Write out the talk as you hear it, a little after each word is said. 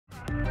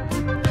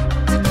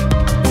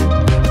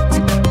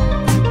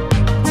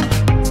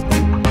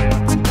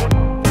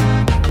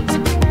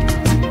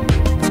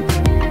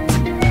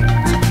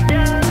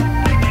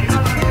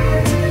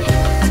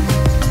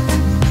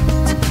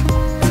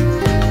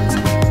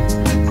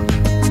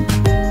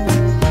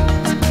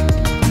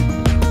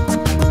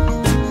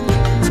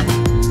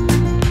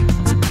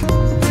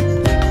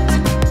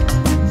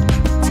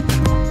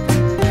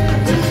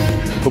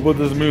with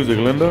this music,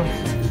 Linda?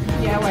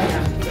 Yeah, why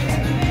not?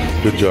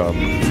 Good job.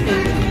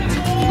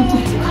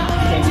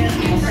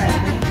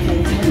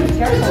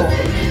 Careful.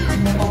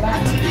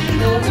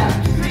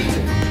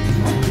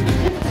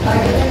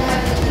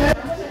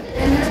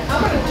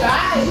 I'm gonna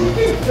die.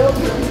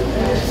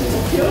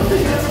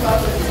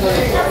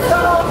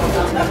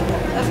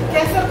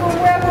 Queso con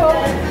huevo.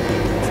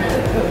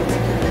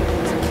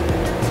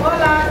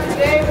 Hola,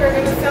 today we're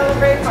going to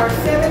celebrate our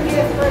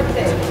 70th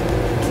birthday.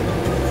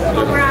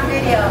 We're on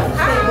video.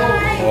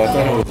 Hi! Oh, I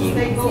thought it was a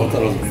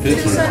picture.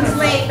 This one's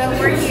late, but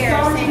we're here.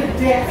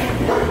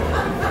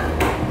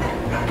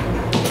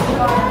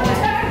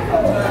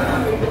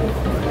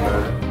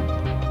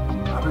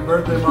 Happy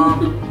birthday, Mom.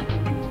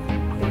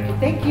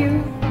 Thank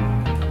you.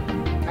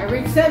 I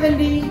reached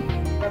 70,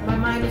 but my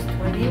mind is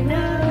 29.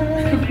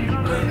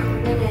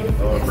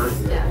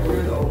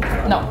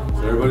 No.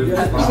 Everybody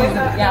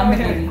Yeah, I'm the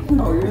baby.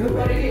 Oh, you're the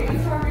baby.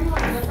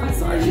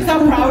 She's not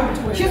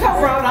proud. She's not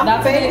proud. I'm the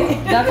baby.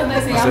 That's what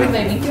they say, I'm the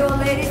baby. You old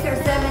ladies are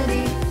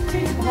 70.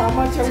 How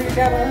much have we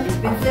got her? It's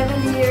been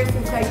 70 years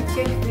since I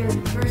changed their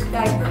first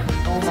diaper.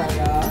 Oh my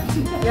God.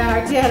 Yeah, I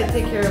had to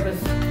take care of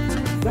us.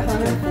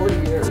 140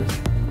 years.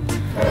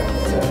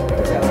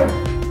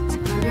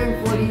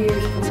 140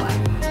 years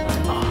combined.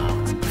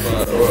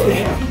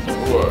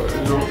 What?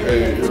 You're okay.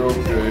 You're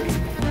okay.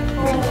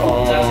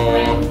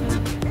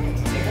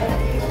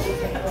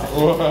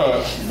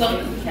 What? She's on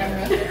the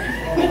camera.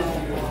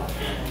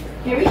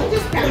 Here, we can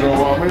just You don't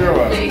want me or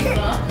what?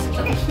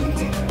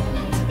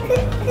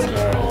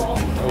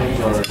 I'm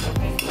sorry.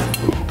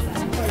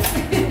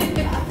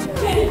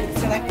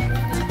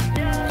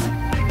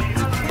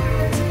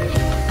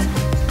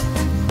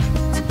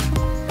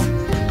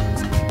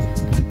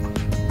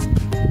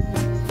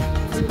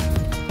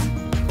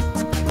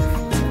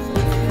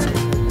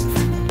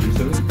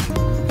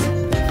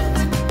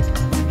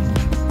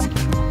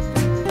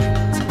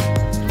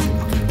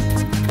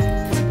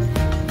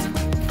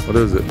 What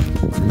is it?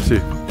 Let me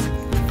see.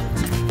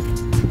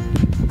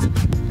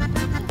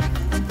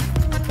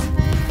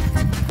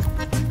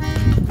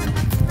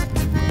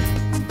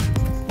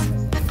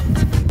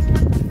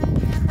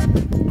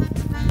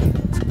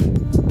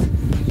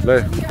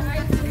 Lay.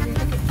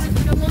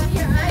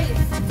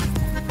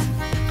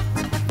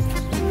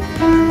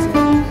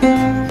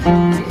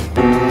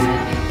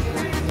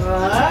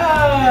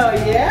 Oh,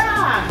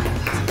 yeah.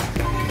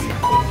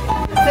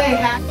 Say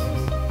hi.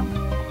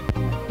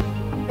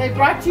 They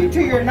brought you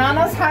to your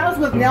Nana's house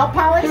with nail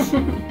polish?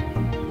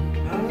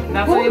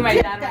 That's what me and my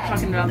dad were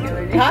talking about the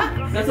other day.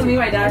 Huh? That's what me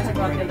and my dad were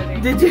talking about the other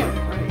day. Did you?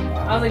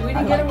 I was like, we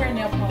didn't get to wear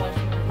nail polish.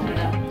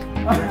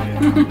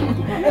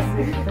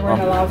 They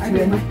weren't allowed to.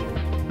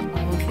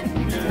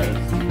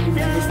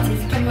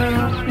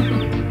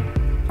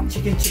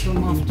 Chicken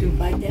off too.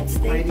 Bite that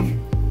steak.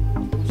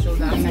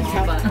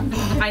 But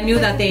I knew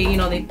that they, you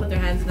know, they put their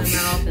hands in their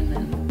mouth and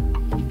then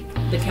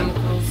the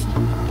chemicals.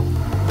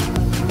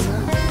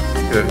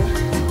 Good.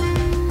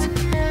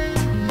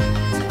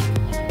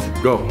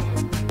 Go.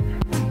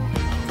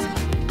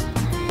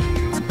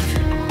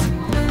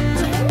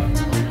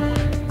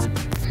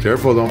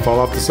 Careful, don't fall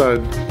off the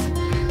side.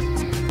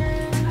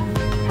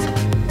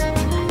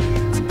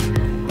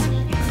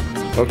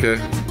 Okay.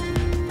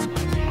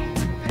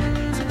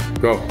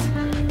 Go.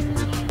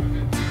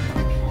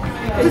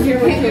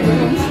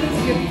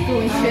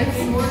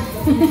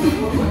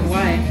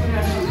 Why?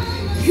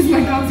 Because my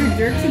dogs are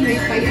jerks and they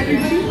fight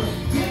everybody.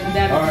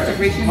 That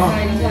separation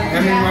sign.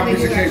 Hand me my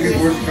piece of cake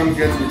before she comes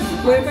gets me.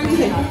 Where are you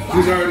taking?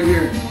 She's already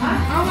here.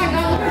 Oh my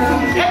God.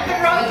 Get the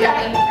road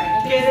jack.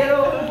 Get it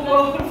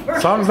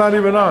over. Song's not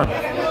even on.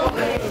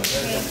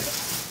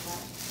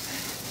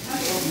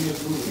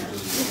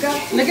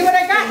 Look at what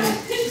I got.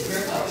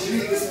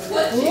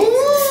 Ooh,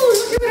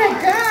 look at what I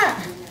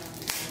got.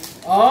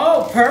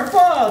 Oh,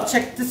 purple.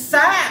 Check this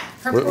out.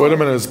 Purple. Wait a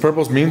minute, does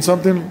purples mean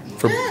something?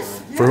 For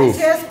who?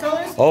 Yes,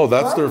 colors. Oh,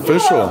 that's their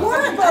official.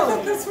 What? I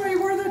thought that's why you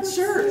wore that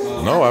shirt.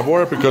 No, I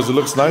wore it because it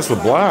looks nice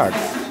with black.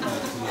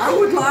 I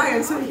would lie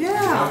and say,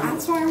 yeah,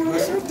 that's why I wore the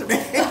shirt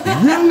today.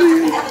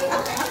 Really?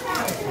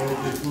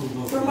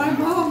 For my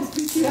mom's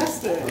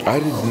PTS day. I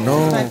didn't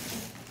know.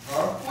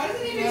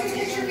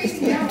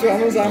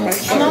 Drummer's on my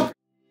shirt.